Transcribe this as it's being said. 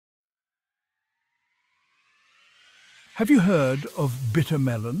Have you heard of bitter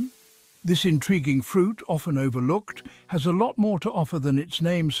melon? This intriguing fruit, often overlooked, has a lot more to offer than its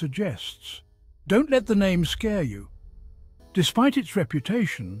name suggests. Don't let the name scare you. Despite its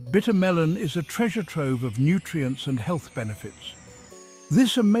reputation, bitter melon is a treasure trove of nutrients and health benefits.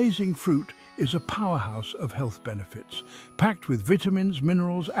 This amazing fruit is a powerhouse of health benefits. Packed with vitamins,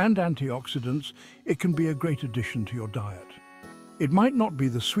 minerals, and antioxidants, it can be a great addition to your diet. It might not be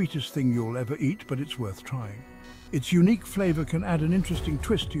the sweetest thing you'll ever eat, but it's worth trying. Its unique flavor can add an interesting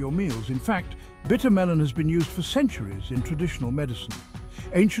twist to your meals. In fact, bitter melon has been used for centuries in traditional medicine.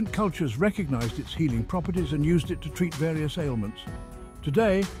 Ancient cultures recognized its healing properties and used it to treat various ailments.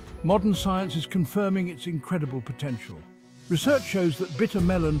 Today, modern science is confirming its incredible potential. Research shows that bitter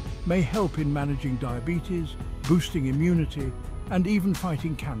melon may help in managing diabetes, boosting immunity, and even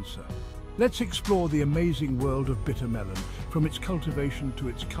fighting cancer. Let's explore the amazing world of bitter melon. From its cultivation to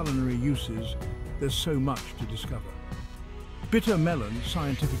its culinary uses, there's so much to discover. Bitter melon,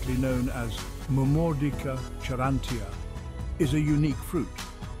 scientifically known as Momordica charantia, is a unique fruit.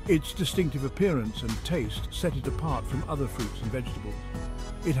 Its distinctive appearance and taste set it apart from other fruits and vegetables.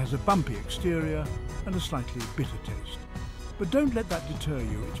 It has a bumpy exterior and a slightly bitter taste. But don't let that deter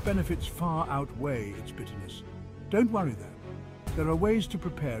you. Its benefits far outweigh its bitterness. Don't worry though. There are ways to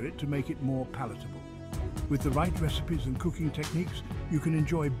prepare it to make it more palatable. With the right recipes and cooking techniques, you can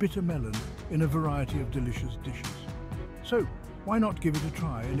enjoy bitter melon in a variety of delicious dishes. So, why not give it a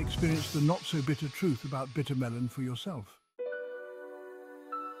try and experience the not-so-bitter truth about bitter melon for yourself?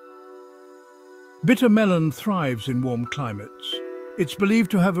 Bitter melon thrives in warm climates. It's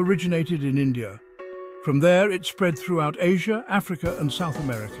believed to have originated in India. From there, it spread throughout Asia, Africa, and South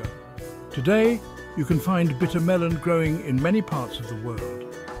America. Today, you can find bitter melon growing in many parts of the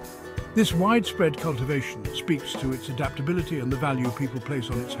world. This widespread cultivation speaks to its adaptability and the value people place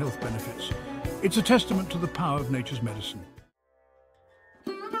on its health benefits. It's a testament to the power of nature's medicine.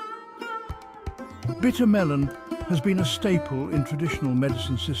 Bitter melon has been a staple in traditional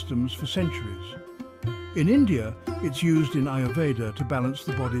medicine systems for centuries. In India, it's used in Ayurveda to balance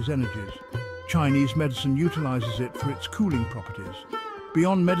the body's energies. Chinese medicine utilizes it for its cooling properties.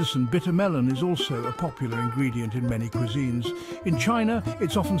 Beyond medicine, bitter melon is also a popular ingredient in many cuisines. In China,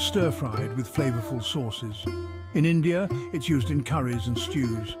 it's often stir-fried with flavorful sauces. In India, it's used in curries and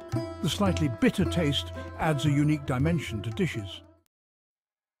stews. The slightly bitter taste adds a unique dimension to dishes.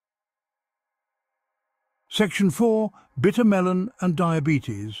 Section 4. Bitter melon and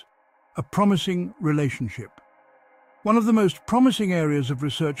diabetes. A promising relationship. One of the most promising areas of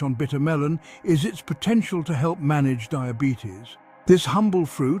research on bitter melon is its potential to help manage diabetes. This humble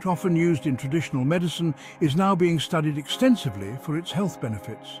fruit, often used in traditional medicine, is now being studied extensively for its health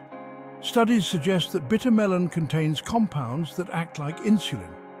benefits. Studies suggest that bitter melon contains compounds that act like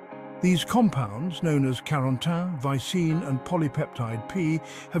insulin. These compounds, known as carotin, vicine, and polypeptide P,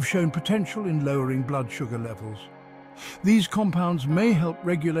 have shown potential in lowering blood sugar levels. These compounds may help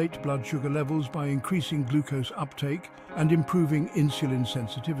regulate blood sugar levels by increasing glucose uptake and improving insulin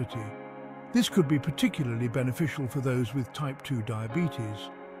sensitivity. This could be particularly beneficial for those with type 2 diabetes.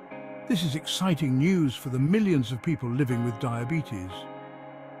 This is exciting news for the millions of people living with diabetes.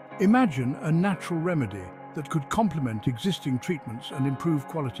 Imagine a natural remedy that could complement existing treatments and improve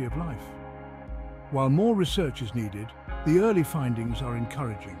quality of life. While more research is needed, the early findings are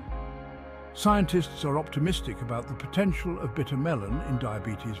encouraging. Scientists are optimistic about the potential of bitter melon in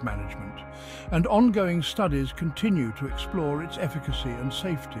diabetes management, and ongoing studies continue to explore its efficacy and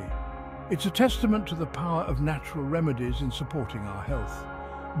safety. It's a testament to the power of natural remedies in supporting our health.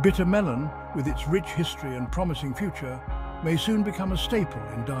 Bitter melon, with its rich history and promising future, may soon become a staple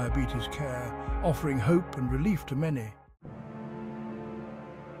in diabetes care, offering hope and relief to many.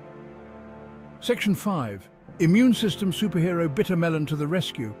 Section 5. Immune system superhero bitter melon to the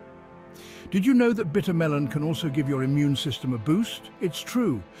rescue. Did you know that bitter melon can also give your immune system a boost? It's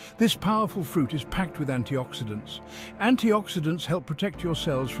true. This powerful fruit is packed with antioxidants. Antioxidants help protect your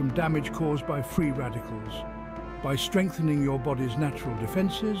cells from damage caused by free radicals. By strengthening your body's natural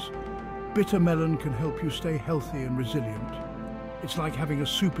defenses, bitter melon can help you stay healthy and resilient. It's like having a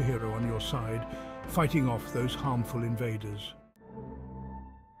superhero on your side, fighting off those harmful invaders.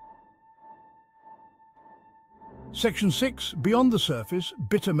 Section 6. Beyond the surface,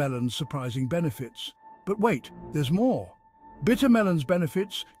 bitter melon's surprising benefits. But wait, there's more. Bitter melon's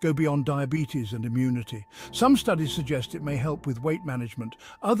benefits go beyond diabetes and immunity. Some studies suggest it may help with weight management.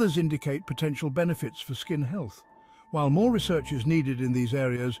 Others indicate potential benefits for skin health. While more research is needed in these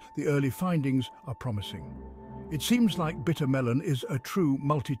areas, the early findings are promising. It seems like bitter melon is a true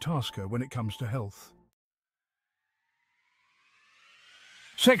multitasker when it comes to health.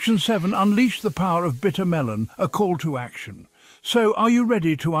 Section 7. Unleash the power of bitter melon, a call to action. So, are you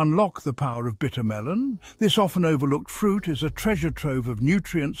ready to unlock the power of bitter melon? This often overlooked fruit is a treasure trove of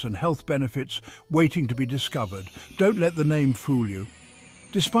nutrients and health benefits waiting to be discovered. Don't let the name fool you.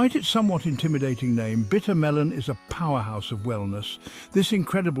 Despite its somewhat intimidating name, bitter melon is a powerhouse of wellness. This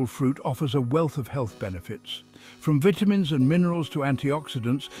incredible fruit offers a wealth of health benefits. From vitamins and minerals to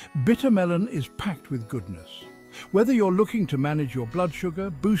antioxidants, bitter melon is packed with goodness. Whether you're looking to manage your blood sugar,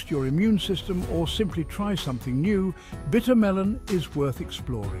 boost your immune system, or simply try something new, bitter melon is worth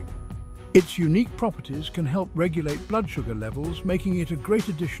exploring. Its unique properties can help regulate blood sugar levels, making it a great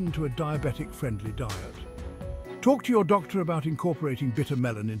addition to a diabetic-friendly diet. Talk to your doctor about incorporating bitter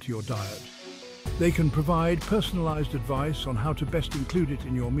melon into your diet. They can provide personalized advice on how to best include it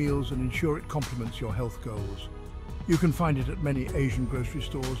in your meals and ensure it complements your health goals. You can find it at many Asian grocery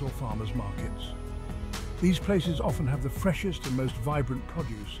stores or farmers markets. These places often have the freshest and most vibrant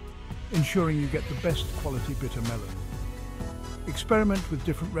produce, ensuring you get the best quality bitter melon. Experiment with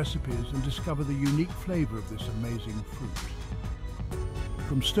different recipes and discover the unique flavor of this amazing fruit.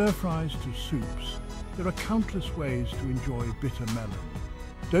 From stir-fries to soups, there are countless ways to enjoy bitter melon.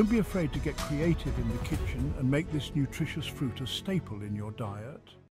 Don't be afraid to get creative in the kitchen and make this nutritious fruit a staple in your diet.